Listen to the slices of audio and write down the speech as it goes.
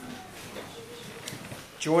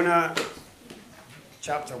Jonah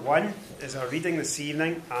chapter 1 is our reading this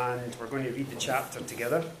evening, and we're going to read the chapter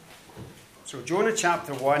together. So Jonah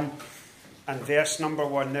chapter 1 and verse number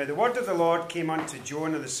 1. Now the word of the Lord came unto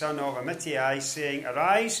Jonah the son of Amittai, saying,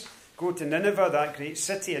 Arise, go to Nineveh, that great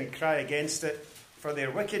city, and cry against it, for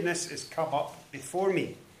their wickedness is come up before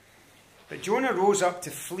me. But Jonah rose up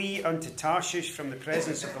to flee unto Tarshish from the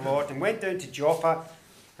presence of the Lord, and went down to Joppa,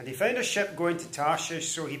 and he found a ship going to Tarshish,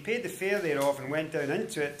 so he paid the fare thereof, and went down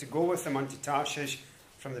into it to go with them unto Tarshish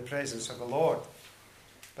from the presence of the Lord.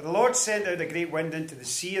 But the Lord sent out a great wind into the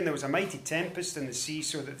sea, and there was a mighty tempest in the sea,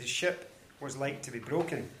 so that the ship was like to be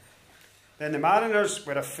broken. Then the mariners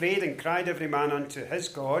were afraid, and cried every man unto his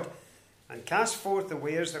God, and cast forth the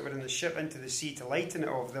wares that were in the ship into the sea to lighten it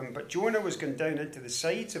of them. But Jonah was gone down into the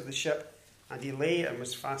sides of the ship, and he lay and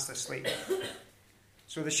was fast asleep.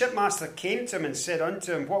 So the shipmaster came to him and said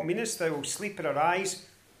unto him, What meanest thou, O sleeper? Arise,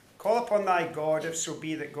 call upon thy God, if so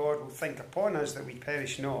be that God will think upon us, that we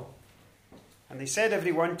perish not. And they said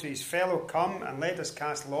every one to his fellow, Come, and let us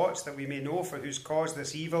cast lots, that we may know for whose cause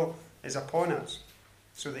this evil is upon us.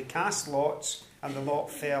 So they cast lots, and the lot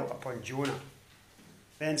fell upon Jonah.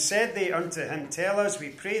 Then said they unto him, Tell us, we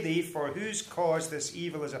pray thee, for whose cause this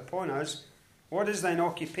evil is upon us. What is thine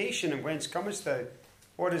occupation, and whence comest thou?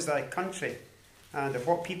 What is thy country, and of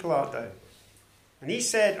what people art thou? And he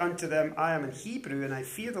said unto them, I am an Hebrew, and I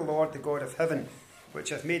fear the Lord, the God of heaven, which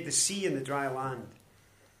hath made the sea and the dry land.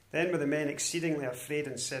 Then were the men exceedingly afraid,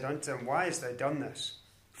 and said unto him, Why hast thou done this?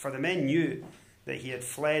 For the men knew that he had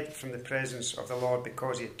fled from the presence of the Lord,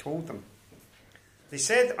 because he had told them. Then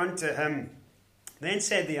said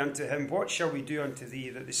they unto him, What shall we do unto thee,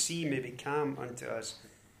 that the sea may be calm unto us?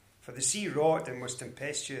 For the sea wrought and was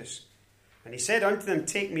tempestuous. And he said unto them,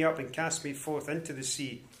 Take me up and cast me forth into the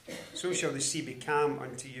sea, so shall the sea be calm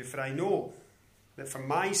unto you. For I know that for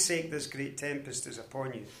my sake this great tempest is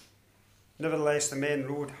upon you. Nevertheless the men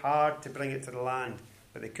rowed hard to bring it to the land,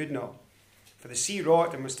 but they could not. For the sea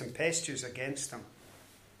wrought and was tempestuous against them.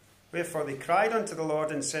 Wherefore they cried unto the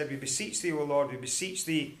Lord and said, We beseech thee, O Lord, we beseech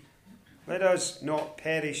thee, let us not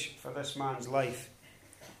perish for this man's life.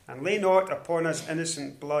 And lay not upon us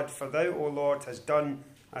innocent blood, for thou, O Lord, hast done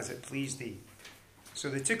as it pleased thee. So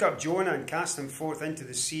they took up Jonah and cast him forth into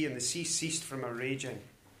the sea, and the sea ceased from her raging.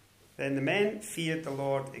 Then the men feared the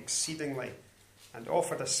Lord exceedingly, and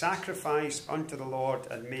offered a sacrifice unto the Lord,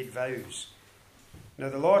 and made vows. Now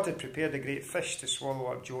the Lord had prepared a great fish to swallow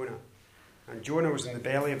up Jonah, and Jonah was in the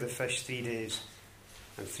belly of the fish 3 days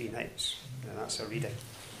and 3 nights. Now that's a reading.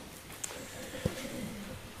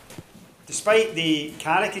 Despite the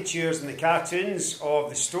caricatures and the cartoons of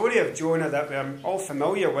the story of Jonah that we're all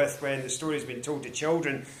familiar with when the story has been told to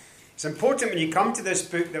children, it's important when you come to this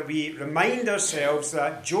book that we remind ourselves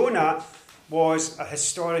that Jonah was a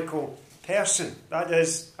historical person. That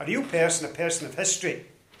is, a real person, a person of history.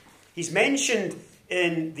 He's mentioned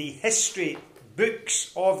in the history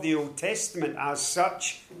books of the Old Testament as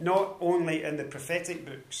such, not only in the prophetic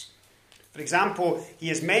books. For example, he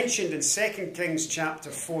is mentioned in 2 Kings chapter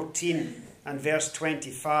 14 and verse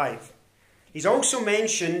 25. He's also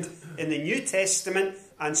mentioned in the New Testament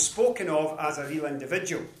and spoken of as a real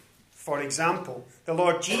individual. For example, the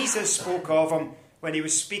Lord Jesus spoke of him when he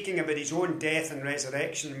was speaking about his own death and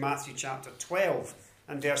resurrection in Matthew chapter 12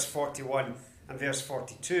 and verse 41 and verse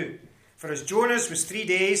 42. For as Jonas was 3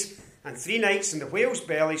 days and 3 nights in the whale's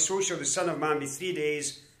belly, so shall the Son of Man be 3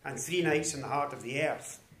 days and 3 nights in the heart of the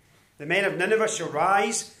earth. The men of Nineveh shall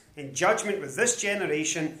rise in judgment with this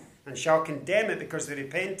generation, and shall condemn it, because they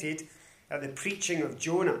repented at the preaching of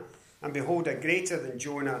Jonah. And behold, a greater than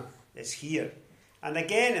Jonah is here. And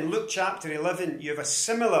again in Luke chapter 11, you have a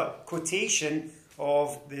similar quotation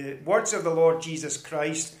of the words of the Lord Jesus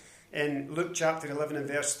Christ in Luke chapter 11 and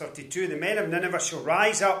verse 32. The men of Nineveh shall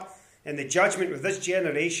rise up in the judgment with this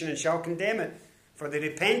generation, and shall condemn it. For they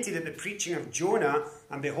repented at the preaching of Jonah,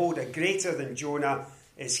 and behold, a greater than Jonah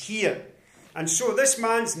is here. And so this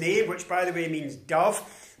man's name, which by the way means dove,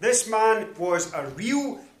 this man was a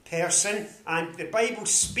real person, and the Bible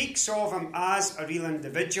speaks of him as a real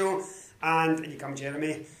individual. And you come,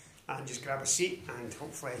 Jeremy, and just grab a seat and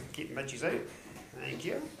hopefully keep the midges out. Thank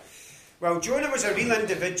you. Well, Jonah was a real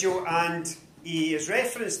individual, and he is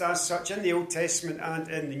referenced as such in the Old Testament and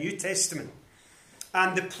in the New Testament.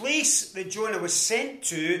 And the place that Jonah was sent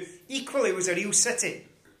to equally was a real city.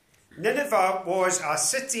 Nineveh was a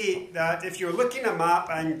city that, if you're looking at a map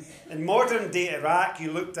and in modern day Iraq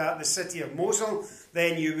you looked at the city of Mosul,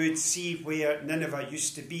 then you would see where Nineveh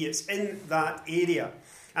used to be. It's in that area.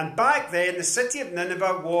 And back then the city of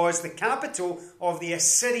Nineveh was the capital of the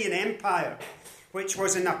Assyrian Empire, which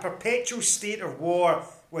was in a perpetual state of war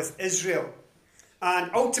with Israel.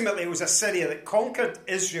 And ultimately it was Assyria that conquered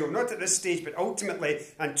Israel, not at this stage, but ultimately,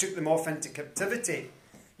 and took them off into captivity.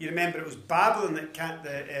 You remember it was Babylon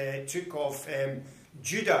that took off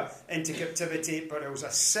Judah into captivity, but it was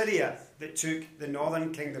Assyria that took the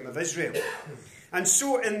northern kingdom of Israel. And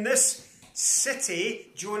so in this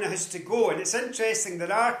city, Jonah has to go. And it's interesting,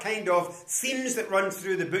 there are kind of themes that run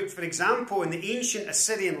through the book. For example, in the ancient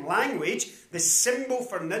Assyrian language, the symbol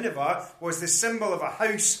for Nineveh was the symbol of a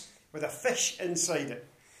house with a fish inside it.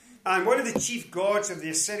 And one of the chief gods of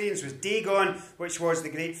the Assyrians was Dagon, which was the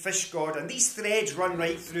great fish god. And these threads run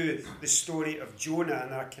right through the story of Jonah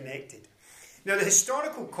and are connected. Now, the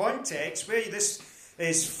historical context where this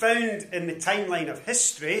is found in the timeline of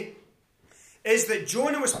history is that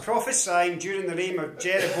Jonah was prophesying during the reign of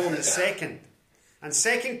Jeroboam II. And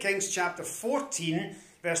 2 Kings chapter 14,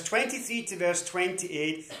 verse 23 to verse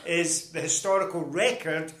 28 is the historical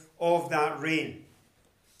record of that reign.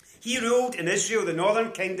 He ruled in Israel, the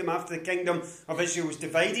northern kingdom, after the kingdom of Israel was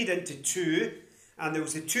divided into two. And there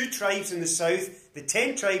was the 2 tribes in the south, the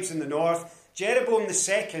 10 tribes in the north. Jeroboam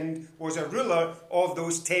II was a ruler of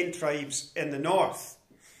those 10 tribes in the north.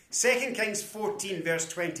 2 Kings 14 verse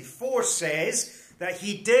 24 says that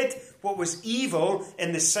he did what was evil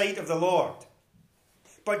in the sight of the Lord.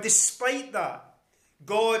 But despite that,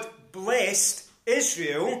 God blessed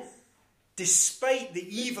Israel despite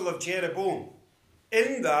the evil of Jeroboam.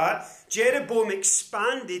 In that, Jeroboam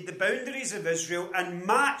expanded the boundaries of Israel and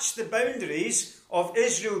matched the boundaries of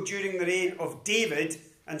Israel during the reign of David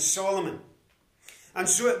and Solomon. And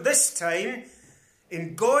so at this time,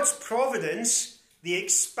 in God's providence, the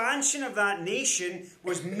expansion of that nation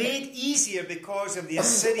was made easier because of the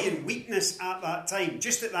Assyrian weakness at that time,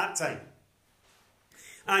 just at that time.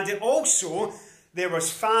 And it also, there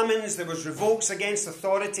was famines, there was revolts against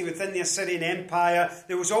authority within the Assyrian Empire.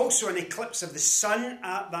 There was also an eclipse of the sun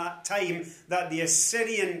at that time that the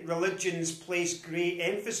Assyrian religions placed great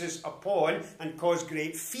emphasis upon and caused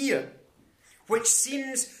great fear, which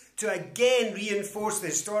seems to again reinforce the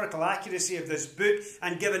historical accuracy of this book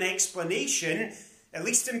and give an explanation, at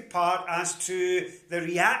least in part, as to the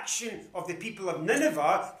reaction of the people of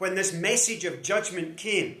Nineveh when this message of judgment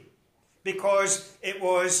came. Because it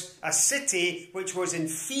was a city which was in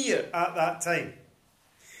fear at that time.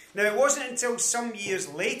 Now, it wasn't until some years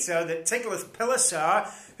later that Tiglath-Pileser,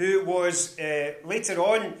 who was later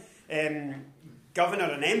on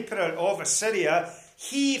governor and emperor of Assyria,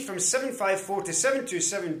 he, from 754 to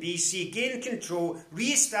 727 BC, gained control,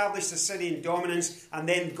 re-established Assyrian dominance, and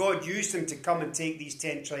then God used him to come and take these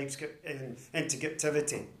 10 tribes into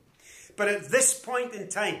captivity. But at this point in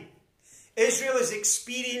time, Israel is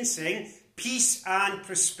experiencing peace and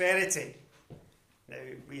prosperity. Now,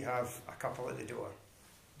 we have a couple at the door.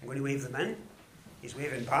 I'm going to wave them in. He's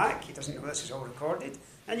waving back. He doesn't know this is all recorded.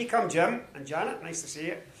 And you come, Jim and Janet. Nice to see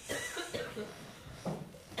you.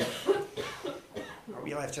 Oh,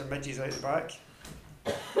 we left your midges out the back.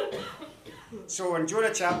 So in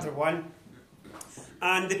Jonah chapter 1,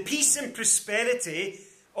 and the peace and prosperity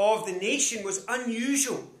of the nation was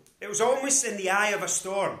unusual. It was almost in the eye of a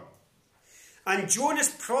storm. And Jonah's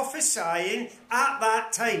prophesying at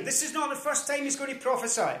that time. This is not the first time he's going to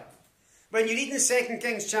prophesy. When you read in 2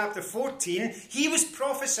 Kings chapter 14, he was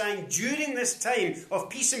prophesying during this time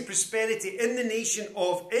of peace and prosperity in the nation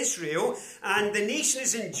of Israel. And the nation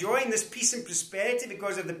is enjoying this peace and prosperity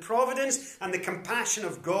because of the providence and the compassion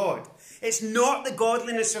of God. It's not the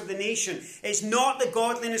godliness of the nation. It's not the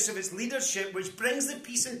godliness of its leadership which brings the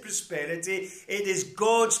peace and prosperity. It is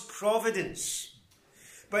God's providence.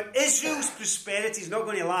 But Israel's prosperity is not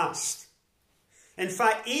going to last. In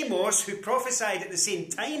fact, Amos, who prophesied at the same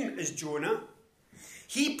time as Jonah,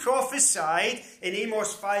 he prophesied in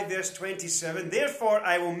Amos 5 verse 27, "Therefore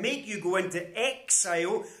I will make you go into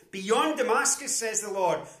exile beyond Damascus, says the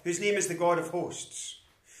Lord, whose name is the God of hosts."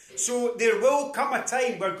 So there will come a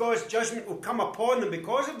time where God's judgment will come upon them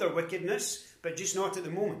because of their wickedness, but just not at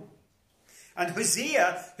the moment. And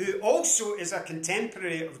Hosea, who also is a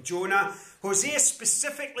contemporary of Jonah, Hosea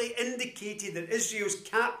specifically indicated that Israel's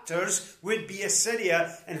captors would be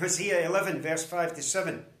Assyria in Hosea 11, verse 5 to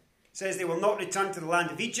 7. It says, "They will not return to the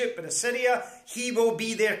land of Egypt, but Assyria, he will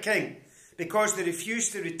be their king, because they refuse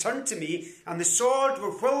to return to me, and the sword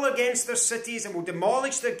will whirl against their cities and will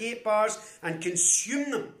demolish their gate bars and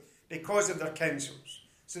consume them because of their counsels."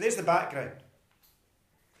 So there's the background.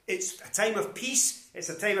 It's a time of peace. It's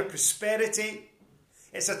a time of prosperity.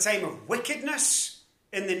 It's a time of wickedness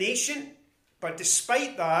in the nation. But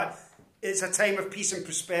despite that, it's a time of peace and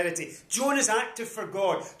prosperity. Jonah's active for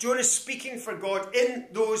God. Jonah's speaking for God in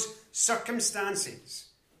those circumstances.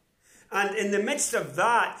 And in the midst of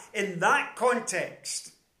that, in that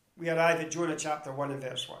context, we arrive at Jonah chapter 1 and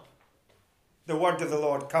verse 1. The word of the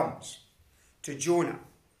Lord comes to Jonah,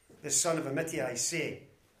 the son of Amittai, saying,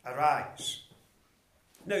 Arise.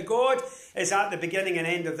 Now, God is at the beginning and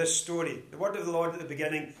end of this story. The word of the Lord at the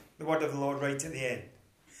beginning, the word of the Lord right at the end.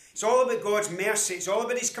 It's all about God's mercy. It's all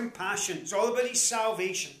about his compassion. It's all about his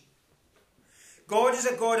salvation. God is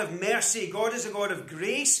a God of mercy. God is a God of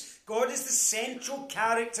grace. God is the central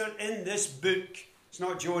character in this book. It's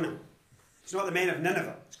not Jonah. It's not the men of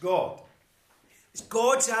Nineveh. It's God. It's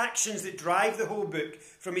God's actions that drive the whole book,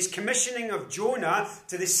 from his commissioning of Jonah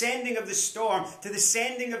to the sending of the storm, to the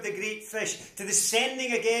sending of the great fish, to the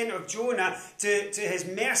sending again of Jonah, to his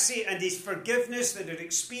mercy and his forgiveness that are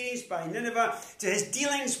experienced by Nineveh, to his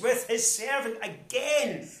dealings with his servant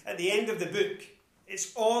again at the end of the book.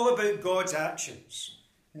 It's all about God's actions,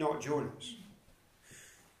 not Jonah's.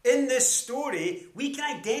 In this story, we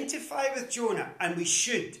can identify with Jonah, and we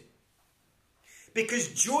should. Because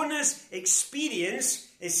Jonah's experience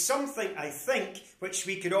is something, I think, which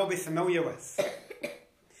we could all be familiar with.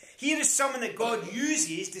 Here is someone that God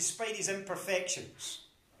uses despite his imperfections.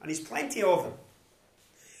 And he's plenty of them.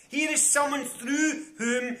 Here is someone through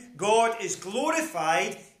whom God is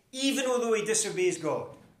glorified, even although he disobeys God.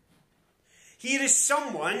 Here is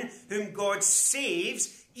someone whom God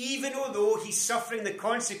saves, even although he's suffering the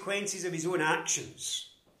consequences of his own actions.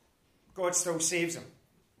 God still saves him.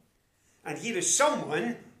 And here is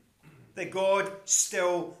someone that God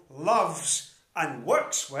still loves and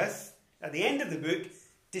works with at the end of the book,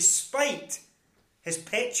 despite his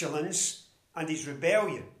petulance and his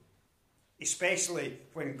rebellion, especially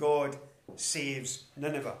when God saves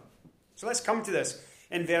Nineveh. So let's come to this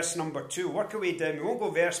in verse number 2. Work our way down. We won't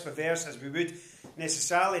go verse by verse as we would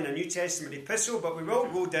necessarily in a New Testament epistle, but we will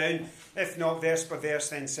go down, if not verse by verse,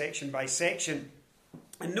 then section by section.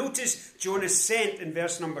 And notice Jonah sent in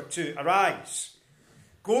verse number 2, Arise,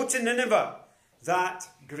 go to Nineveh, that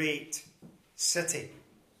great city.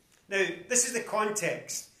 Now, this is the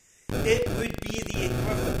context. It would be the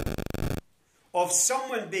equivalent of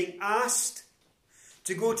someone being asked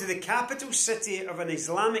to go to the capital city of an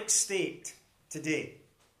Islamic state today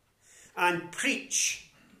and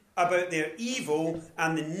preach about their evil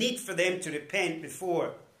and the need for them to repent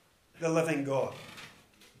before the living God.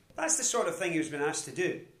 That's the sort of thing he was being asked to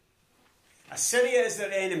do. Assyria is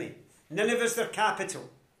their enemy. Nineveh is their capital.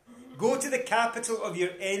 Go to the capital of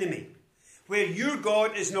your enemy, where your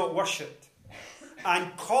God is not worshipped,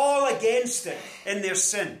 and call against it in their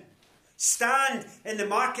sin. Stand in the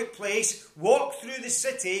marketplace, walk through the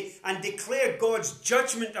city, and declare God's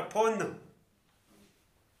judgment upon them.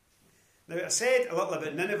 Now, I said a little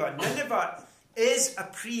about Nineveh. Nineveh is a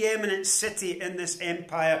preeminent city in this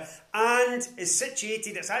empire and is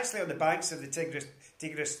situated, it's actually on the banks of the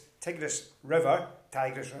Tigris River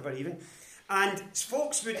even, and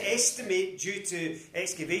folks would estimate, due to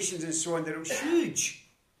excavations and so on, that it was huge,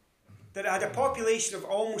 that it had a population of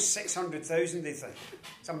almost 600,000, they think.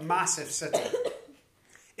 It's a massive city.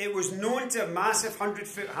 It was known to have massive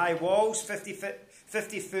 100-foot high walls,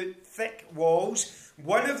 50-foot thick walls.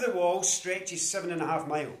 One of the walls stretches 7.5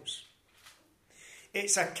 miles.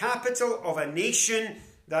 It's a capital of a nation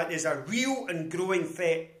that is a real and growing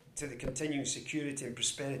threat to the continuing security and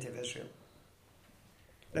prosperity of Israel.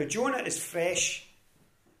 Now, Jonah is fresh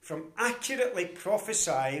from accurately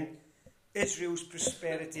prophesying Israel's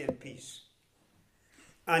prosperity and peace.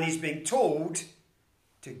 And he's being told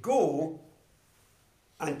to go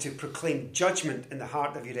and to proclaim judgment in the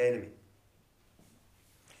heart of your enemy.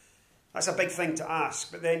 That's a big thing to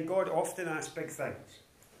ask, but then God often asks big things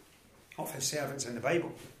of his servants in the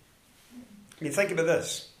Bible. I mean, think about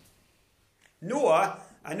this. Noah,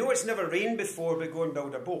 I know it's never rained before, but go and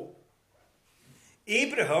build a boat.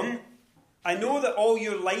 Abraham, I know that all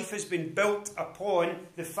your life has been built upon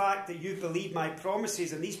the fact that you believe my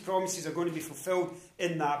promises, and these promises are going to be fulfilled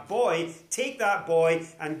in that boy. Take that boy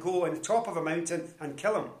and go on the top of a mountain and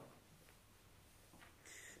kill him.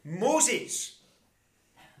 Moses,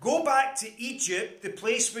 go back to Egypt, the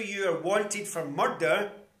place where you are wanted for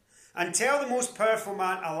murder, and tell the most powerful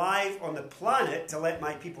man alive on the planet to let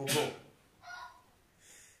my people go.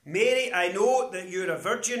 Mary, I know that you're a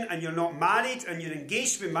virgin and you're not married and you're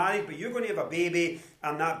engaged to be married, but you're going to have a baby,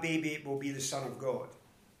 and that baby will be the Son of God.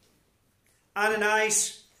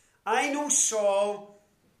 Ananias, I know Saul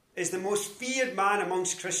is the most feared man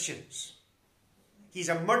amongst Christians. He's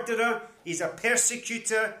a murderer, he's a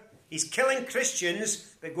persecutor, he's killing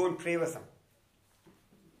Christians, but go and pray with him.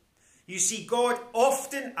 You see, God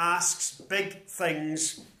often asks big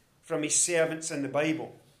things from his servants in the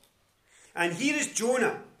Bible. And here is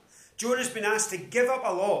Jonah. Jonah's been asked to give up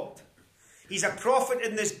a lot. He's a prophet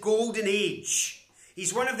in this golden age.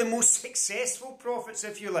 He's one of the most successful prophets,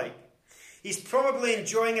 if you like. He's probably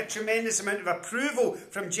enjoying a tremendous amount of approval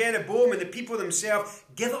from Jeroboam and the people themselves.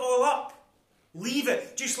 Give it all up. Leave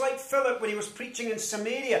it. Just like Philip when he was preaching in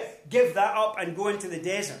Samaria. Give that up and go into the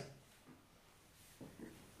desert.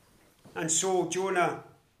 And so Jonah,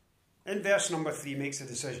 in verse number 3, makes a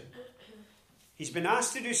decision. He's been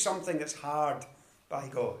asked to do something that's hard by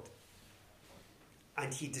God.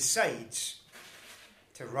 And he decides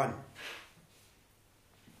to run.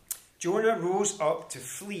 Jonah rose up to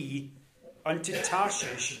flee unto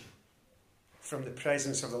Tarshish from the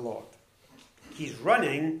presence of the Lord. He's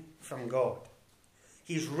running from God.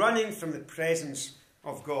 He's running from the presence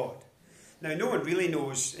of God. Now, no one really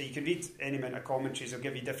knows. You can read any amount of commentaries. They'll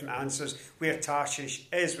give you different answers where Tarshish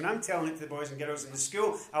is. When I'm telling it to the boys and girls in the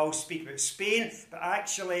school, I'll speak about Spain. But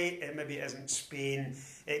actually, maybe it isn't Spain.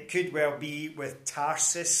 It could well be with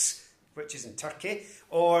Tarsus, which is in Turkey,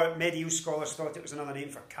 or medieval scholars thought it was another name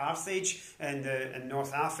for Carthage in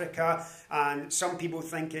North Africa, and some people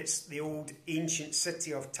think it's the old ancient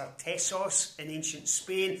city of Tartessos in ancient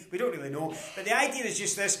Spain. We don't really know, but the idea is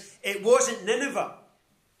just this: it wasn't Nineveh,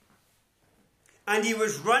 and he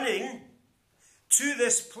was running to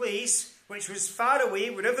this place which was far away,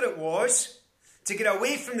 wherever it was, to get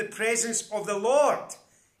away from the presence of the Lord.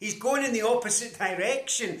 He's going in the opposite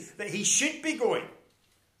direction that he should be going.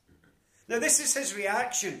 Now, this is his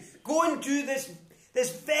reaction. Go and do this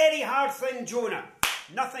very hard thing, Jonah.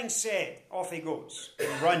 Nothing said. Off he goes. He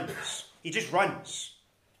runs. He just runs.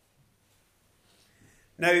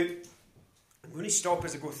 Now, I'm going to stop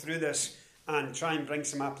as I go through this and try and bring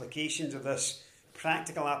some applications of this,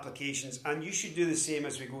 practical applications, and you should do the same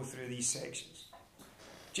as we go through these sections.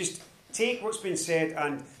 Just take what's been said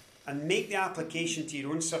and make the application to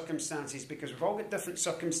your own circumstances, because we've all got different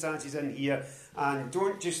circumstances in here, and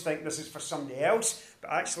don't just think this is for somebody else, but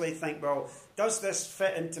actually think, well, does this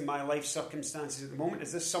fit into my life circumstances at the moment?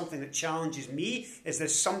 Is this something that challenges me? Is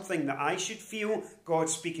this something that I should feel God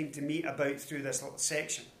speaking to me about through this little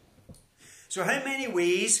section? So how many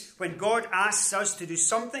ways, when God asks us to do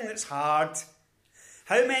something that's hard,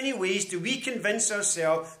 how many ways do we convince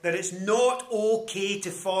ourselves that it's not okay to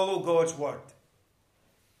follow God's word?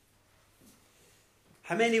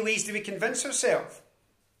 How many ways do we convince ourselves?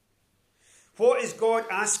 What is God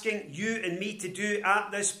asking you and me to do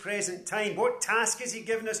at this present time? What task is he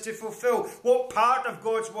given us to fulfill? What part of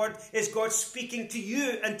God's word is God speaking to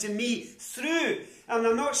you and to me through? And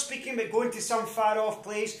I'm not speaking about going to some far off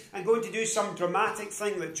place and going to do some dramatic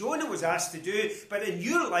thing that Jonah was asked to do, but in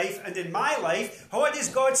your life and in my life, what is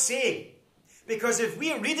God saying? Because if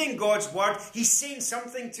we are reading God's word, he's saying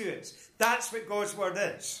something to us. That's what God's word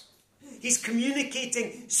is. He's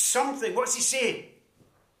communicating something. What's he saying?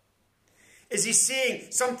 Is he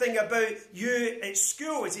saying something about you at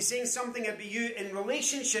school? Is he saying something about you in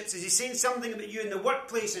relationships? Is he saying something about you in the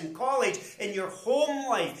workplace, in college, in your home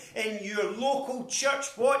life, in your local church?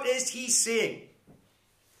 What is he saying?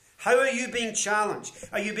 How are you being challenged?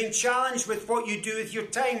 Are you being challenged with what you do with your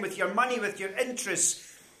time, with your money, with your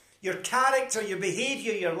interests, your character, your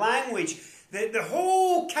behaviour, your language? The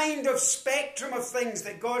whole kind of spectrum of things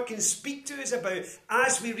that God can speak to us about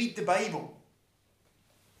as we read the Bible.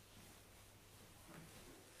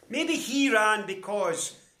 Maybe he ran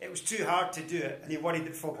because it was too hard to do it and he worried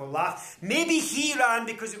that folk will laugh. Maybe he ran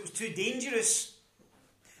because it was too dangerous.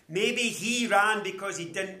 Maybe he ran because he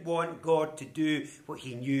didn't want God to do what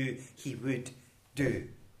he knew he would do,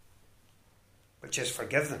 which is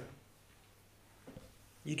forgive them.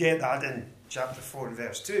 You get that in chapter 4 and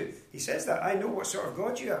verse 2. He says that. I know what sort of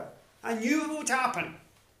God you are. I knew it would happen.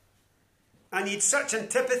 And he had such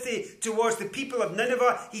antipathy towards the people of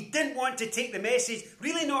Nineveh. He didn't want to take the message,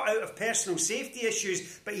 really not out of personal safety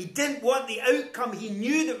issues, but he didn't want the outcome he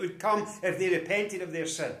knew that would come if they repented of their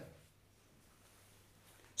sin.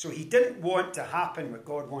 So he didn't want to happen what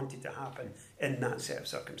God wanted to happen in that set of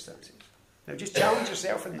circumstances. Now just challenge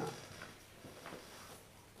yourself in that.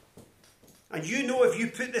 And you know, if you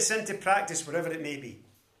put this into practice, whatever it may be,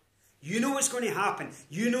 you know what's going to happen.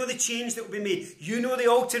 You know the change that will be made. You know the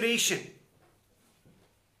alteration.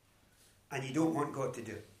 And you don't want God to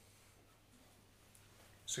do it.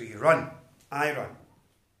 So you run. I run.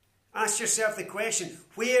 Ask yourself the question,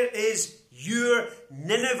 where is your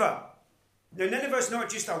Nineveh? Now, Nineveh is not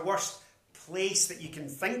just a worst place that you can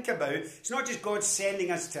think about. It's not just God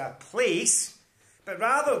sending us to a place, but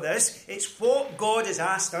rather it's what God has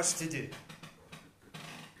asked us to do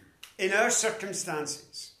in our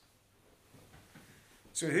circumstances.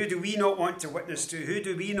 So who do we not want to witness to? Who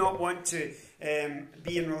do we not want to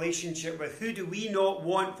be in relationship with? Who do we not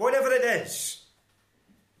want? Whatever it is,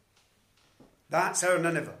 that's our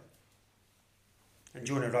Nineveh. And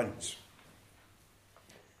Jonah runs.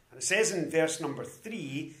 And it says in verse number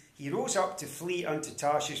 3, he rose up to flee unto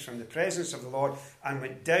Tarshish from the presence of the Lord and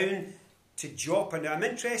went down to Joppa. Now I'm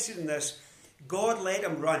interested in this. God let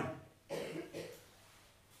him run.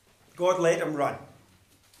 God let him run.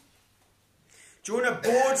 Jonah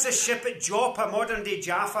boards a ship at Joppa, modern day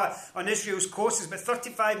Jaffa, on Israel's coast. It's about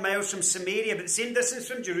 35 miles from Samaria, but the same distance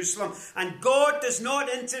from Jerusalem. And God does not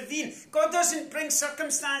intervene. God doesn't bring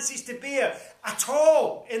circumstances to bear at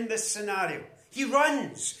all in this scenario. He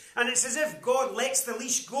runs. And it's as if God lets the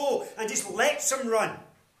leash go and just lets him run.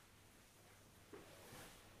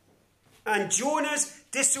 And Jonah's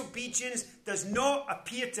disobedience does not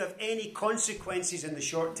appear to have any consequences in the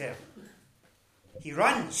short term. He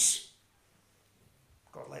runs.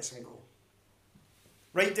 God lets him go.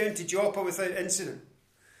 Right down to Joppa without incident.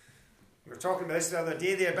 We were talking about this the other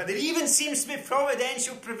day there, but there even seems to be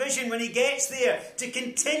providential provision when he gets there to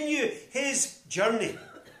continue his journey.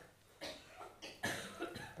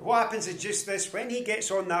 But what happens is just this: when he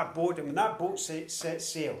gets on that boat and when that boat sets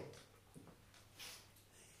sail,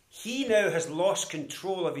 he now has lost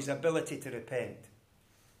control of his ability to repent.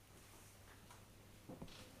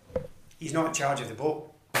 He's not in charge of the boat.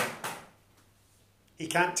 He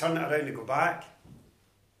can't turn it around and go back.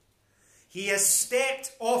 He has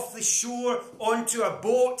stepped off the shore onto a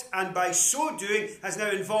boat, and by so doing has now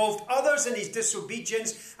involved others in his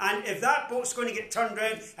disobedience. And if that boat's going to get turned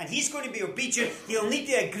around and he's going to be obedient, he'll need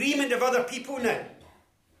the agreement of other people now.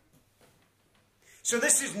 So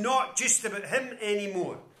this is not just about him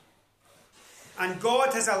anymore. And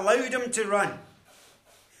God has allowed him to run.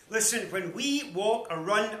 Listen, when we walk or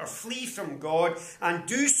run or flee from God and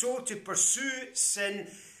do so to pursue sin,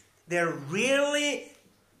 there rarely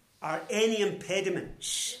are any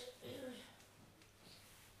impediments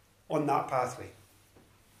on that pathway.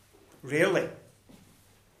 Rarely.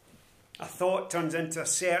 A thought turns into a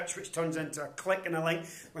search, which turns into a click and a like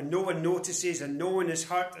when no one notices and no one is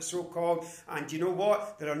hurt, so-called. And you know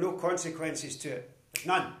what? There are no consequences to it. There's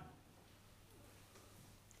none.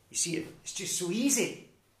 You see, it's just so easy.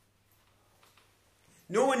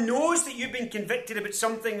 No one knows that you've been convicted about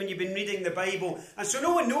something when you've been reading the Bible. And so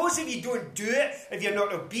no one knows if you don't do it, if you're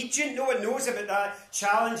not obedient. No one knows about that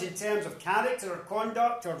challenge in terms of character or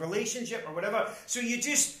conduct or relationship or whatever. So you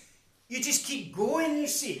just keep going, you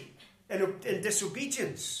see, in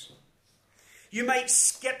disobedience. You might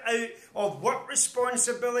skip out of work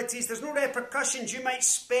responsibilities. There's no repercussions. You might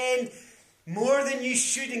spend more than you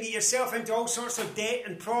should and get yourself into all sorts of debt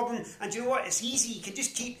and problem. And you know what? It's easy.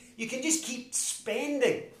 You can just keep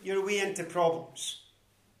spending your way into problems.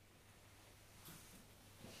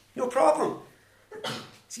 No problem.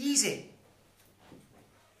 It's easy.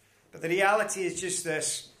 But the reality is just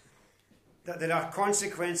this, that there are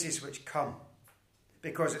consequences which come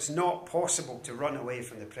because it's not possible to run away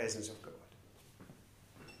from the presence of God.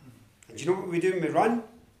 And do you know what we do when we run?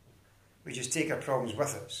 We just take our problems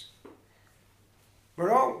with us.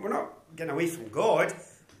 We're not getting away from God.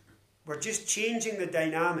 We're just changing the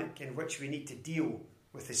dynamic in which we need to deal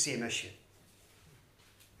with the same issue.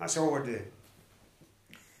 That's all we're doing.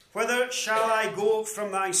 Whither shall I go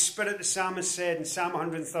from thy spirit, the psalmist said in Psalm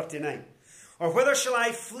 139. Or whither shall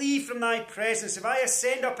I flee from thy presence? If I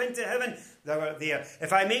ascend up into heaven, thou art there.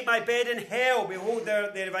 If I make my bed in hell, behold, thou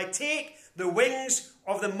art there. If I take the wings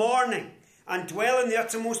of the morning and dwell in the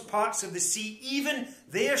uttermost parts of the sea, even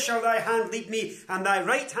there shall thy hand lead me, and thy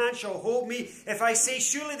right hand shall hold me. If I say,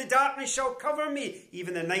 surely the darkness shall cover me,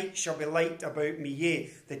 even the night shall be light about me. Yea,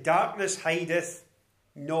 the darkness hideth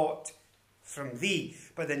not from thee,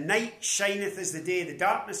 but the night shineth as the day. The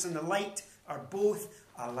darkness and the light are both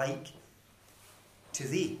alike to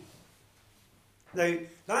thee. Now,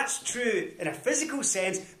 that's true in a physical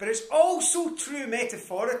sense, but it's also true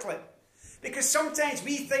metaphorically. Because sometimes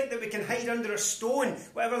we think that we can hide under a stone,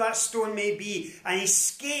 whatever that stone may be, and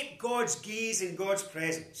escape God's gaze in God's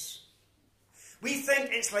presence. We think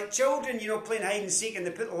it's like children, playing hide and seek, and they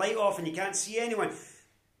put the light off and you can't see anyone.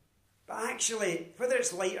 But actually, whether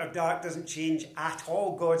it's light or dark doesn't change at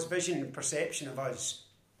all God's vision and perception of us.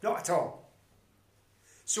 Not at all.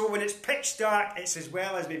 So when it's pitch dark, it's as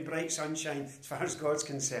well as being bright sunshine as far as God's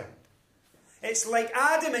concerned. It's like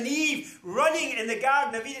Adam and Eve running in the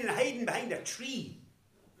Garden of Eden and hiding behind a tree,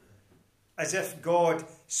 as if God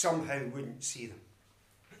somehow wouldn't see them.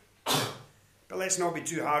 But let's not be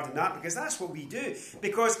too hard on that, because that's what we do.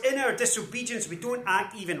 Because in our disobedience, we don't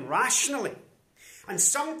act even rationally. And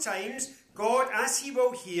sometimes God, as he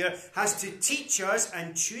will here, has to teach us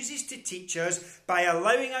and chooses to teach us by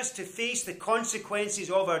allowing us to face the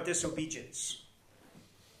consequences of our disobedience.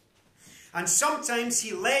 And sometimes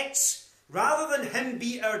he lets Rather than him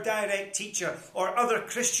be our direct teacher or other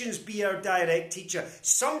Christians be our direct teacher,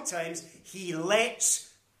 sometimes he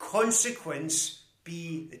lets consequence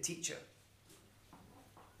be the teacher.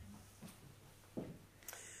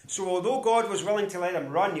 So although God was willing to let him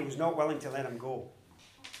run, he was not willing to let him go.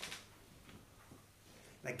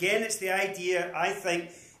 Again, it's the idea, I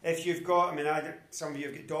think, if you've got, some of you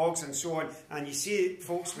have got dogs and so on, and you see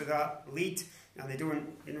folks with that lead, and they don't,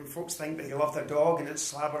 folks think that they love their dog and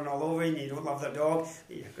it's slabbering all over you and you don't love their dog,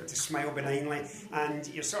 you've got to smile benignly, and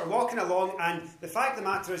you're sort of walking along, and the fact of the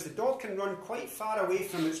matter is the dog can run quite far away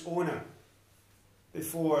from its owner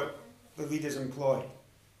before the lead is employed.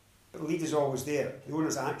 But the lead is always there. The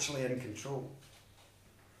owner's actually in control.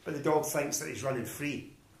 But the dog thinks that he's running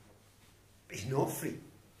free. But he's not free.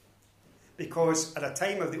 Because at a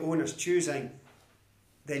time of the owner's choosing,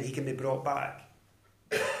 then he can be brought back.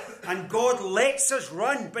 And God lets us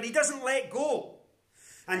run, but he doesn't let go.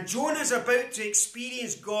 And Jonah's about to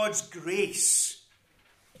experience God's grace.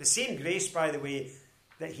 The same grace, by the way,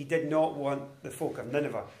 that he did not want the folk of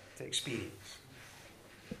Nineveh to experience.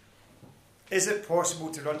 Is it possible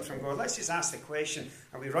to run from God? Let's just ask the question,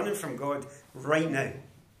 are we running from God right now?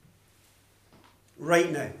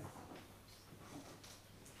 Right now.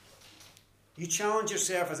 You challenge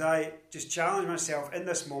yourself as I just challenge myself in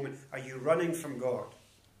this moment. Are you running from God?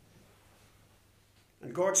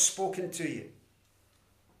 And God's spoken to you.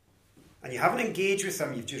 And you haven't engaged with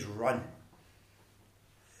him, you've just run.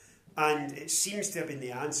 And it seems to have been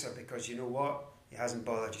the answer because you know what? He hasn't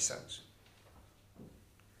bothered you since.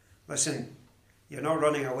 Listen, you're not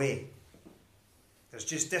running away. There's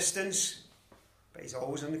just distance, but he's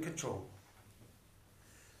always under control.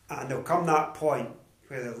 And there'll come that point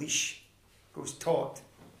where the leash goes taut.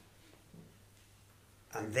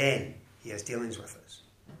 And then he has dealings with us.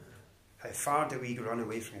 How far do we run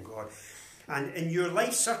away from God? And in your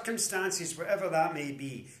life circumstances, whatever that may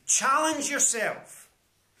be, challenge yourself.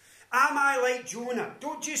 Am I like Jonah?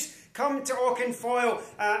 Don't just come to Auchenfoyle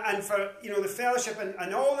and for the fellowship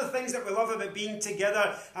and all the things that we love about being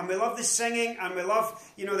together, and we love the singing and we love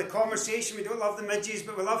the conversation. We don't love the midges,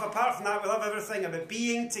 but we love, apart from that, we love everything about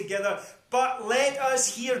being together. But let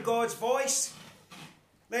us hear God's voice.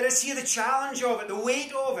 Let us hear the challenge of it, the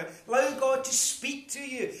weight of it. Allow God to speak to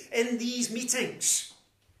you in these meetings.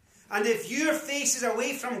 And if your face is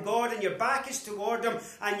away from God and your back is toward him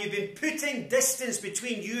and you've been putting distance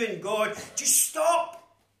between you and God, just stop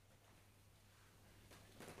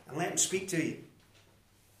and let him speak to you.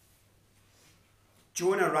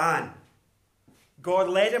 Jonah ran. God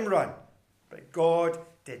let him run, but God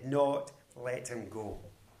did not let him go.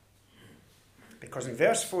 Because in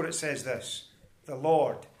verse 4 it says this, the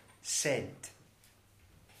Lord sent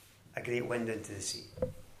a great wind into the sea.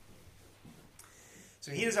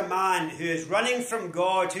 So here's a man who is running from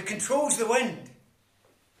God, who controls the wind,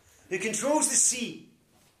 who controls the sea,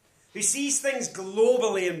 who sees things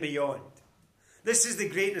globally and beyond. This is the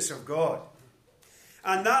greatness of God.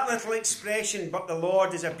 And that little expression, but the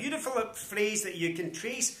Lord, is a beautiful phrase that you can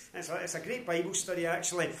trace. It's a great Bible study,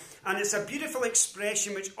 actually. And it's a beautiful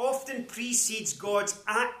expression which often precedes God's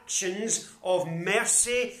actions of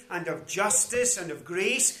mercy and of justice and of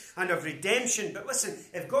grace and of redemption. But listen,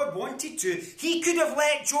 if God wanted to, he could have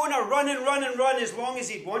let Jonah run and run and run as long as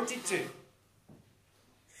he'd wanted to.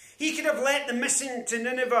 He could have let the mission to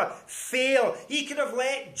Nineveh fail. He could have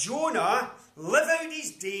let Jonah live out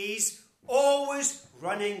his days always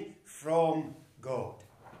running from God.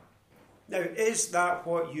 Now, is that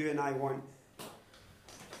what you and I want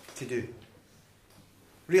to do?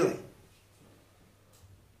 Really?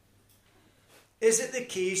 Is it the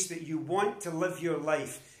case that you want to live your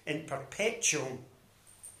life in perpetual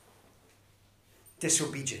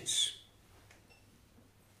disobedience?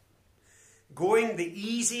 Going the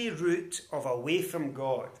easy route of away from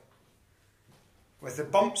God, with the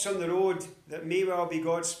bumps on the road that may well be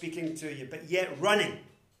God speaking to you, but yet running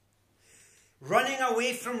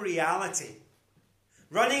away from reality,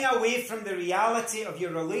 running away from the reality of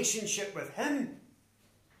your relationship with him,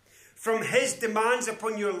 from his demands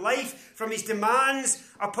upon your life, from his demands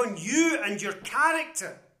upon you and your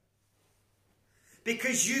character.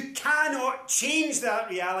 Because you cannot change that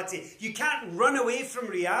reality. You can't run away from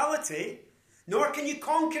reality, nor can you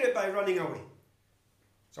conquer it by running away.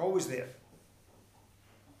 It's always there.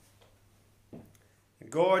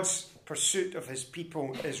 God's pursuit of his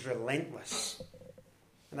people is relentless.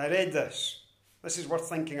 And I read this. This is worth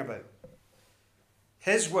thinking about.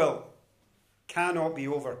 His will cannot be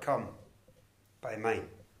overcome by mine.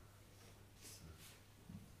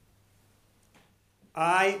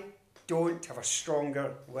 I don't have a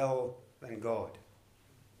stronger will than God.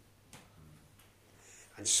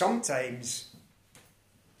 And sometimes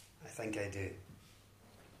I think I do.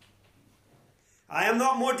 I am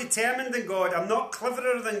not more determined than God. I'm not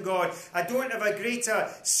cleverer than God. I don't have a greater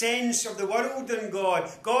sense of the world than God.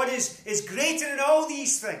 God is greater in all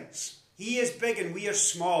these things. He is big and we are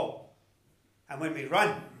small. And when we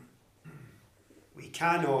run, we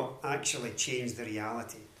cannot actually change the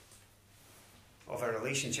reality of our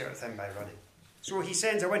relationship with him by running. So he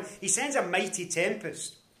sends a wind. He sends a mighty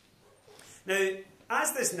tempest. Now,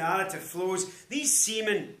 as this narrative flows, these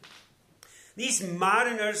seamen, these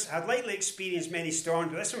mariners had likely experienced many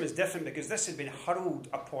storms, but this one was different because this had been hurled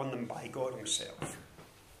upon them by God himself.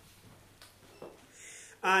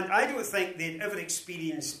 And I don't think they'd ever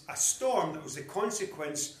experienced a storm that was the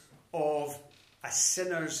consequence of a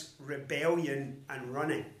sinner's rebellion and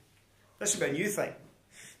running. This would be a new thing.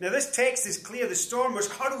 Now this text is clear. The storm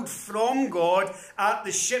was hurled from God at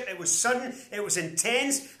the ship. It was sudden, it was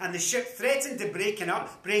intense, and the ship threatened to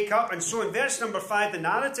break up. And so in verse number 5, the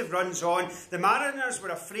narrative runs on. The mariners were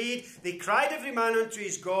afraid. They cried every man unto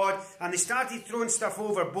his God, and they started throwing stuff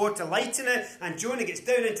overboard to lighten it. And Jonah gets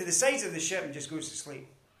down into the sides of the ship and just goes to sleep.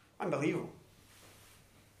 Unbelievable.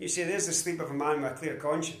 You say, there's the sleep of a man with a clear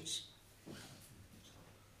conscience.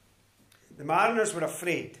 The mariners were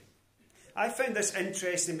afraid. I found this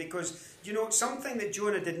interesting because, something that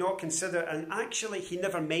Jonah did not consider, and actually he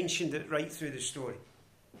never mentioned it right through the story.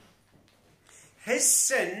 His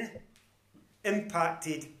sin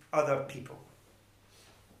impacted other people.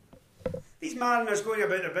 These mariners going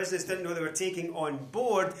about their business didn't know they were taking on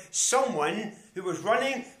board someone who was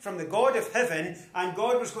running from the God of heaven, and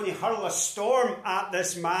God was going to hurl a storm at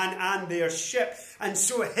this man and their ship. And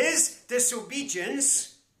so his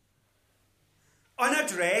disobedience,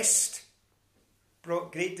 unaddressed,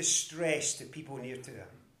 brought great distress to people near to him.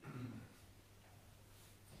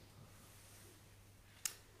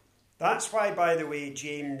 That's why, by the way,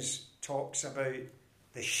 James talks about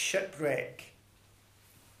the shipwreck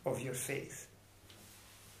of your faith.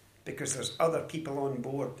 Because there's other people on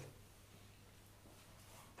board.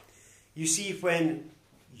 You see, when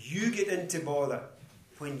you get into bother,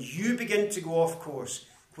 when you begin to go off course,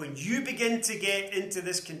 when you begin to get into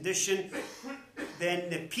this condition, then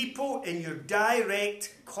the people in your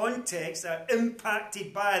direct context are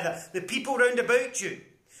impacted by that. The people round about you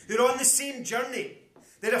who are on the same journey,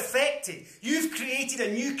 they're affected. You've created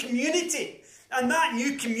a new community, and that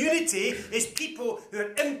new community is people who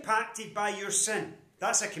are impacted by your sin.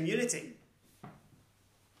 That's a community.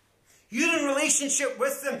 You're in relationship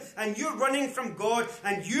with them, and you're running from God,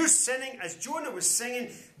 and you're sinning as Jonah was singing.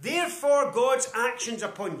 Therefore, God's actions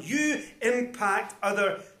upon you impact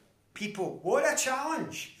other people. What a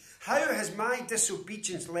challenge. How has my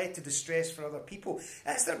disobedience led to distress for other people?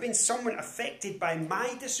 Has there been someone affected by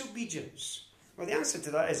my disobedience? Well, the answer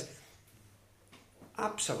to that is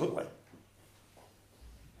absolutely.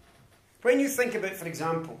 When you think about, for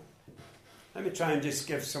example, let me try and just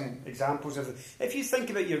give some examples of it. If you think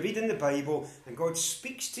about you're reading the Bible and God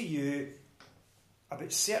speaks to you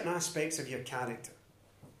about certain aspects of your character.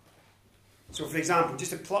 So, for example,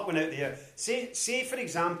 just to pluck one out there, say for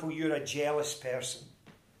example, you're a jealous person,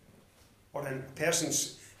 or a person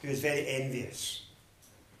who is very envious.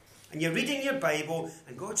 And you're reading your Bible,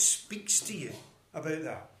 and God speaks to you about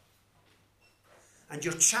that. And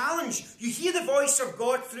you're challenged. You hear the voice of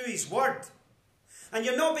God through his word. And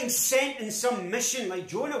you're not being sent in some mission like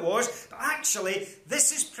Jonah was, but actually,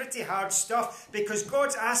 this is pretty hard stuff, because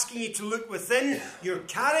God's asking you to look within your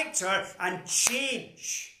character and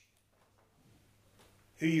change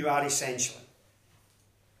who you are essentially.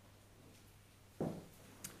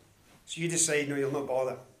 So you decide, no, you'll not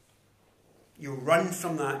bother. You run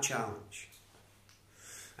from that challenge.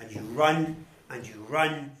 And you run, and you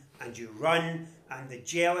run, and you run, and the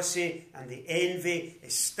jealousy and the envy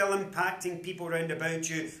is still impacting people round about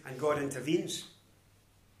you, and God intervenes.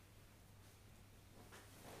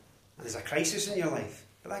 And there's a crisis in your life.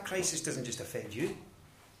 But that crisis doesn't just affect you.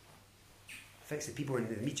 It affects the people in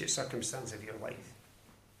the immediate circumstance of your life.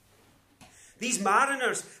 These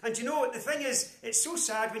mariners, and you know what the thing is, it's so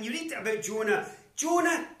sad when you read about Jonah.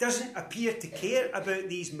 Jonah doesn't appear to care about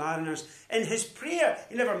these mariners. In his prayer,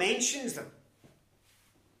 he never mentions them.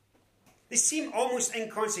 They seem almost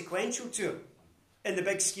inconsequential to him in the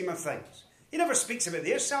big scheme of things. He never speaks about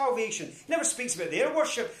their salvation. He never speaks about their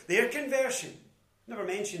worship, their conversion. He never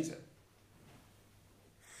mentions it.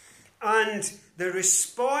 And the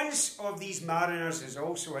response of these mariners is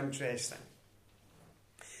also interesting.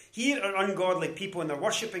 Here are ungodly people, and they're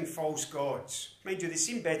worshipping false gods. Mind you, they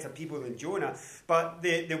seem better people than Jonah, but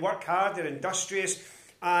they work hard, they're industrious,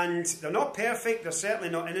 And they're not perfect, they're certainly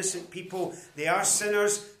not innocent people. They are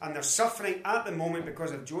sinners, and they're suffering at the moment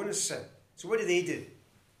because of Jonah's sin. So what do?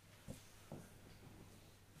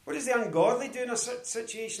 What does the ungodly do in a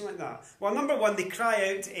situation like that? Well, number one, they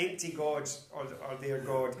cry out to empty gods or their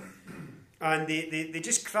God. And they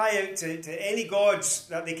just cry out to any gods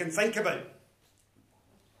that they can think about.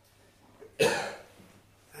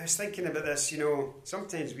 I was thinking about this,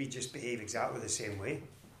 sometimes we just behave exactly the same way.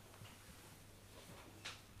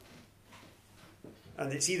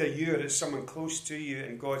 And it's either you or it's someone close to you,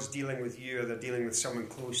 and God's dealing with you, or they're dealing with someone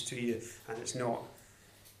close to you, and it's not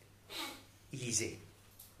easy.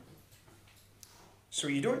 So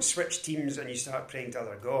you don't switch teams and you start praying to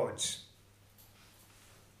other gods.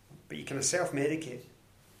 But you can self-medicate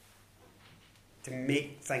to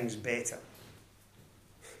make things better.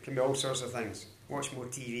 It can be all sorts of things. Watch more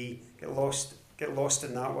TV, get lost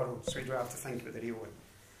in that world so you don't have to think about the real one.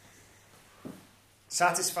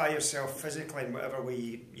 Satisfy yourself physically in whatever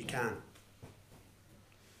way you can.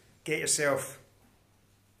 Get yourself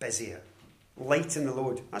busier. Lighten the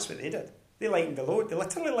load. That's what they did. They lightened the load. They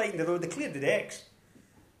literally lightened the load. They cleared the decks.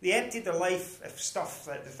 They emptied their life of stuff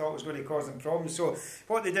that they thought was going to cause them problems. So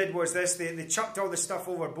what they did was this. They chucked all the stuff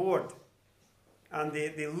overboard. And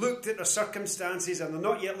they looked at their circumstances, and they're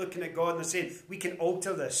not yet looking at God, and they're saying, we can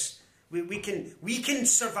alter this. We can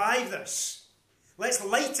survive this. Let's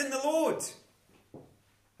lighten the load.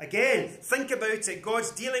 Again, think about it. God's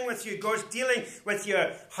dealing with you. God's dealing with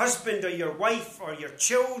your husband or your wife or your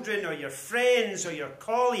children or your friends or your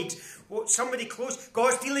colleagues, somebody close.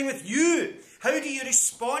 God's dealing with you. How do you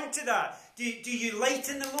respond to that? Do you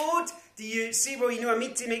lighten the load? Do you say, well, I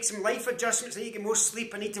need to make some life adjustments. I need to get more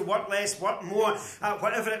sleep. I need to work less, work more,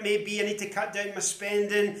 whatever it may be. I need to cut down my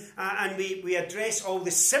spending. And we address all the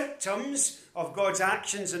symptoms of God's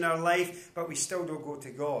actions in our life, but we still don't go to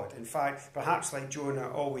God. In fact, perhaps like Jonah,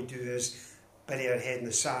 all we do is bury our head in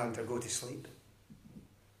the sand or go to sleep.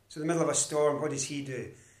 So in the middle of a storm, what does he do?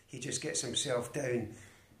 He just gets himself down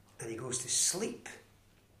and he goes to sleep.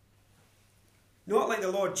 Not like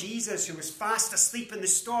the Lord Jesus, who was fast asleep in the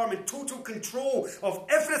storm, in total control of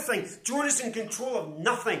everything. Jonah's in control of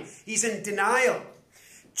nothing. He's in denial.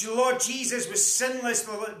 Lord Jesus was sinless.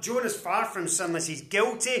 Jonah's far from sinless. He's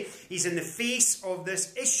guilty. He's in the face of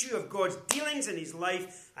this issue of God's dealings in his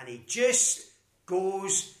life, and he just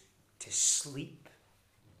goes to sleep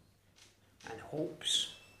and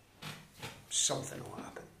hopes something will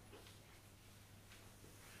happen.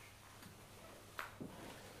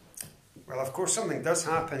 Well, of course, something does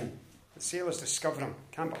happen. The sailors discover him.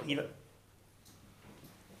 Can't believe it.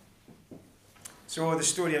 So the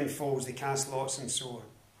story unfolds. They cast lots and so on.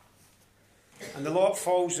 And the lot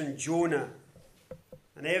falls on Jonah.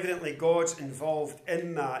 And evidently God's involved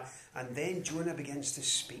in that. And then Jonah begins to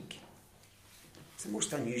speak. It's the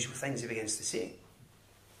most unusual things he begins to say.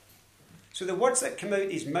 So the words that come out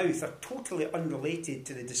of his mouth are totally unrelated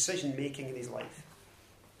to the decision making in his life.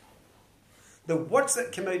 The words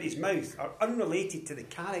that come out of his mouth are unrelated to the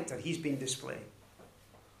character he's been displaying.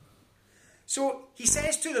 So he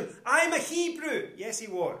says to them, I'm a Hebrew. Yes, he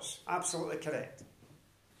was. Absolutely correct.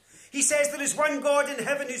 He says there is one God in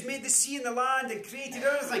heaven who's made the sea and the land and created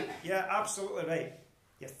everything. Yeah, absolutely right.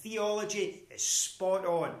 Your theology is spot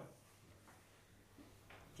on.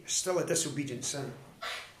 You're still a disobedient sinner.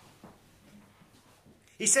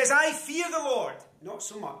 He says, I fear the Lord. Not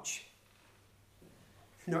so much.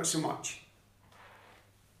 Not so much.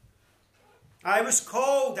 I was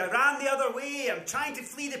called, I ran the other way, I'm trying to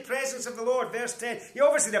flee the presence of the Lord. Verse 10. He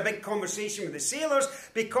obviously had a big conversation with the sailors,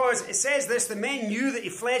 because it says this, the men knew that he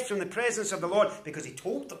fled from the presence of the Lord because he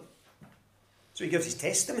told them. So he gives his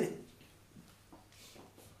testimony.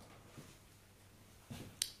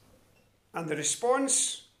 And the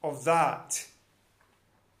response of that,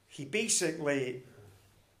 he basically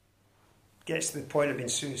gets to the point of being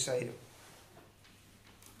suicidal.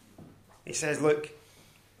 He says, look,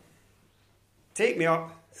 take me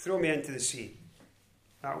up, throw me into the sea.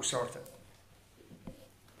 That will sort it.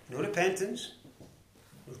 No repentance,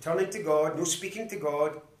 no turning to God, no speaking to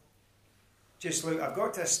God. Just look, I've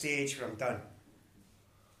got to a stage where I'm done.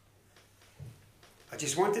 I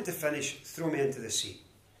just wanted to finish, throw me into the sea.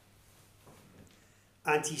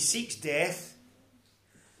 And he seeks death,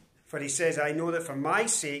 for he says, I know that for my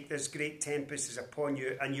sake this great tempest is upon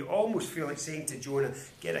you. And you almost feel like saying to Jonah,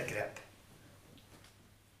 get a grip.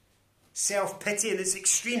 Self-pity in its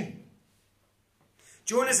extreme.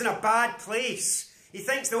 Jonah's in a bad place. He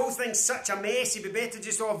thinks the whole thing's such a mess, he'd be better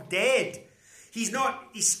just off dead. He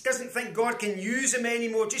doesn't think God can use him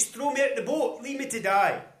anymore. Just throw me out the boat, leave me to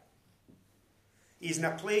die. He's in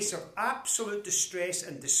a place of absolute distress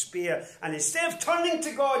and despair. And instead of turning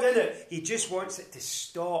to God in it, he just wants it to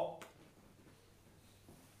stop.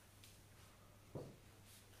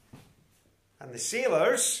 And the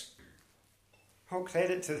sailors, all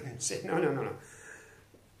credit to them, say, no.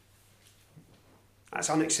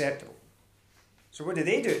 That's unacceptable. So what do?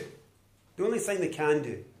 The only thing they can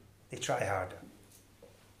do, they try harder.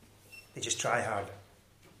 They just try harder.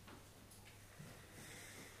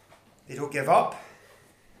 They don't give up.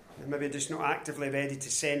 They're maybe just not actively ready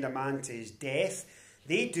to send a man to his death.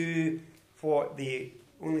 They do what the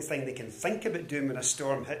only thing they can think about doing when a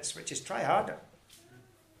storm hits, which is try harder.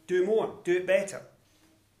 Do more. Do it better.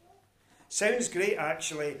 Sounds great,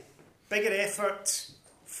 actually. Bigger effort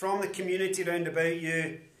from the community round about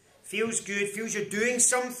you. Feels good. Feels you're doing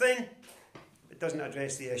something. It doesn't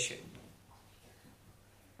address the issue.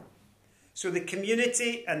 So the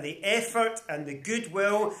community and the effort and the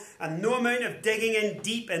goodwill and no amount of digging in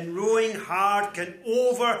deep and rowing hard can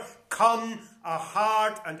overcome a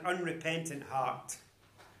hard and unrepentant heart.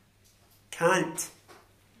 Can't.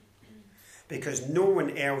 Because no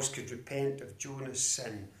one else could repent of Jonah's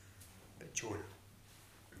sin but Jonah.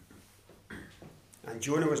 And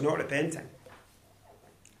Jonah was not repenting.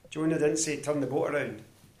 Jonah didn't say turn the boat around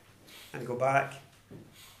and go back.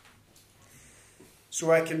 So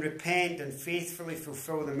I can repent and faithfully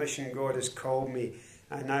fulfill the mission God has called me.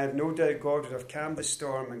 And I have no doubt God would have calmed the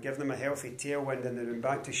storm and given them a healthy tailwind and they'd been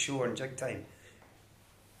back to shore in jig time.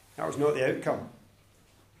 That was not the outcome.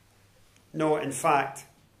 No, in fact,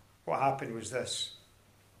 what happened was this.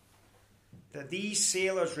 That these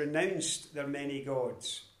sailors renounced their many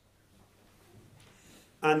gods.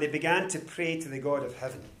 And they began to pray to the God of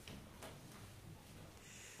heaven.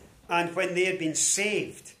 And when they had been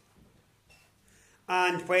saved,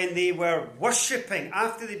 and when they were worshipping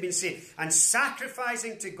after they'd been saved and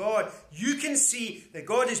sacrificing to God, you can see that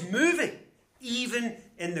God is moving even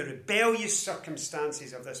in the rebellious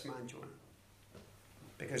circumstances of this man Jonah.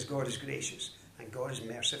 Because God is gracious and God is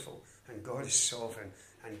merciful and God is sovereign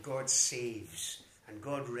and God saves and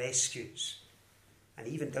God rescues and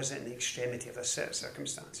even does it in the extremity of a set of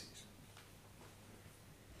circumstances.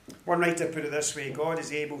 One writer put it this way: God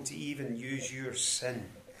is able to even use your sin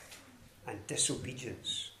and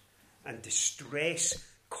disobedience and distress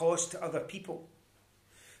caused to other people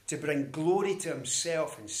to bring glory to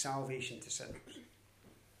himself and salvation to sinners.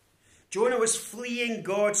 Jonah was fleeing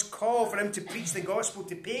God's call for him to preach the gospel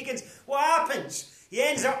to pagans. What happens? He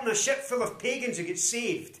ends up in a ship full of pagans who get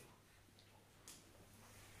saved.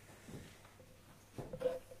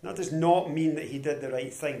 That does not mean that he did the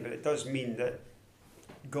right thing, but it does mean that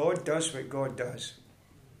God does what God does.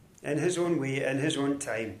 In his own way, in his own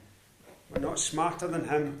time. We're not smarter than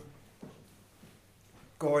him.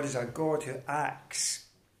 God is a God who acts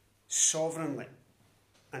sovereignly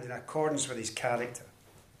and in accordance with his character.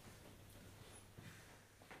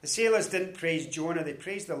 The sailors didn't praise Jonah, they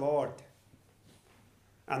praised the Lord.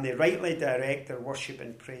 And they rightly direct their worship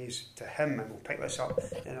and praise to him. And we'll pick this up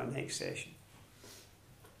in our next session.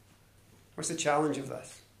 What's the challenge of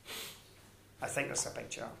this? I think that's a big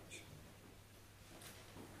challenge.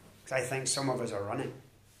 Because I think some of us are running.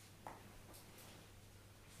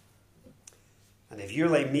 And if you're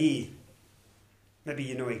like me, maybe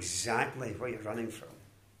you know exactly what you're running from.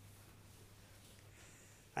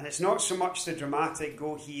 And it's not so much the dramatic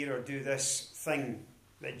go here or do this thing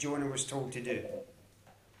that Jonah was told to do.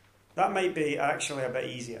 That might be actually a bit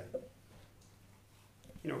easier.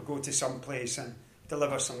 Go to some place and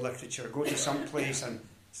deliver some literature. Go to some place and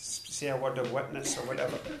say a word of witness or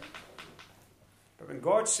whatever. But when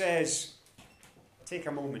God says, take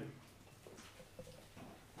a moment.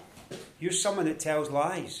 You're someone that tells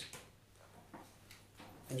lies.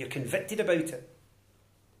 And you're convicted about it.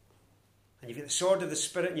 And you've got the sword of the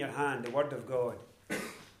Spirit in your hand, the Word of God.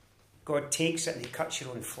 God takes it and he cuts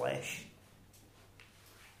your own flesh.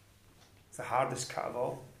 It's the hardest cut of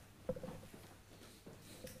all.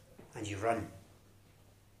 And you run.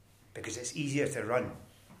 Because it's easier to run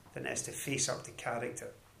than it is to face up to character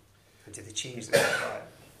and to the change that's required.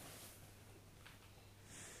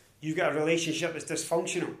 You've got a relationship that's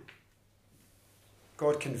dysfunctional.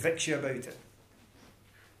 God convicts you about it.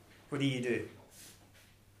 What do?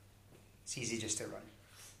 It's easy just to run.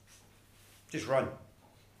 Just run.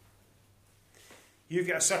 You've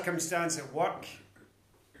got a circumstance at work,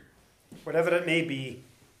 whatever it may be,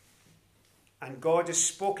 and God has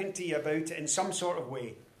spoken to you about it in some sort of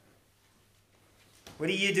way. What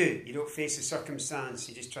do? You don't face the circumstance,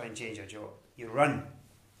 you just try and change your job. You run.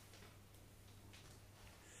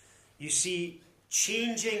 You see,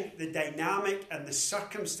 changing the dynamic and the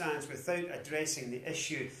circumstance without addressing the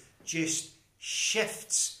issue just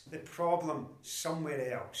shifts the problem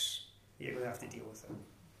somewhere else, you're going to have to deal with it.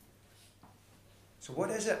 So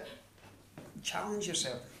what is it? Challenge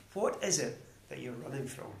yourself. What is it that you're running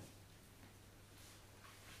from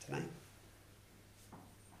tonight?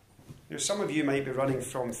 Some of you might be running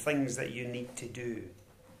from things that you need to do.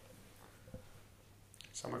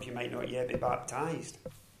 Some of you might not yet be baptised.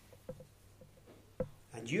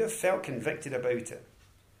 And you have felt convicted about it.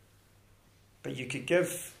 But you could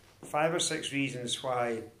give 5 or 6 reasons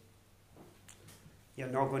why you're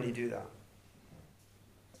not going to do that.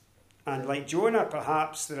 And like Jonah,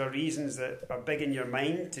 perhaps there are reasons that are big in your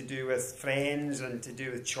mind to do with friends and to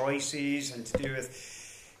do with choices and to do with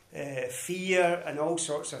fear and all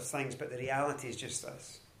sorts of things. But the reality is just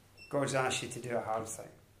this. God's asked you to do a hard thing.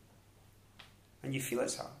 And you feel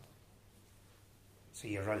it's hard. So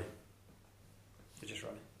you're running. You're just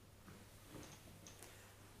running.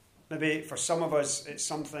 Maybe for some of us it's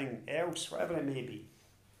something else, whatever it may be.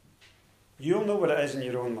 You'll know what it is in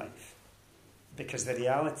your own life. Because the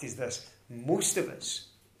reality is this, most of us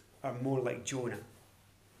are more like Jonah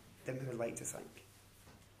than we would like to think.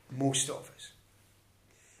 Most of us.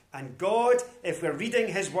 And God, if we're reading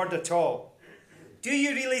his word at all, do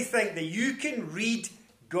you really think that you can read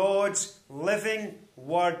God's living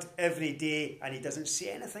word every day and he doesn't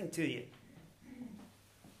say anything to you?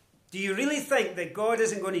 Do you really think that God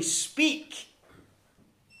isn't going to speak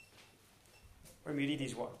when we read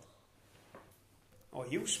his word? Oh,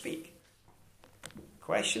 he'll speak.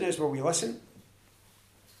 Question is, will we listen?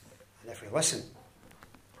 And if we listen,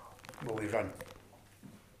 will we run?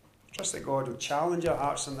 Trust that God will challenge our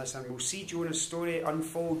hearts on this, and we'll see Jonah's story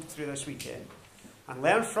unfold through this weekend and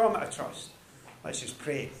learn from it, I trust. Let's just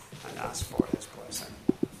pray and ask for his blessing.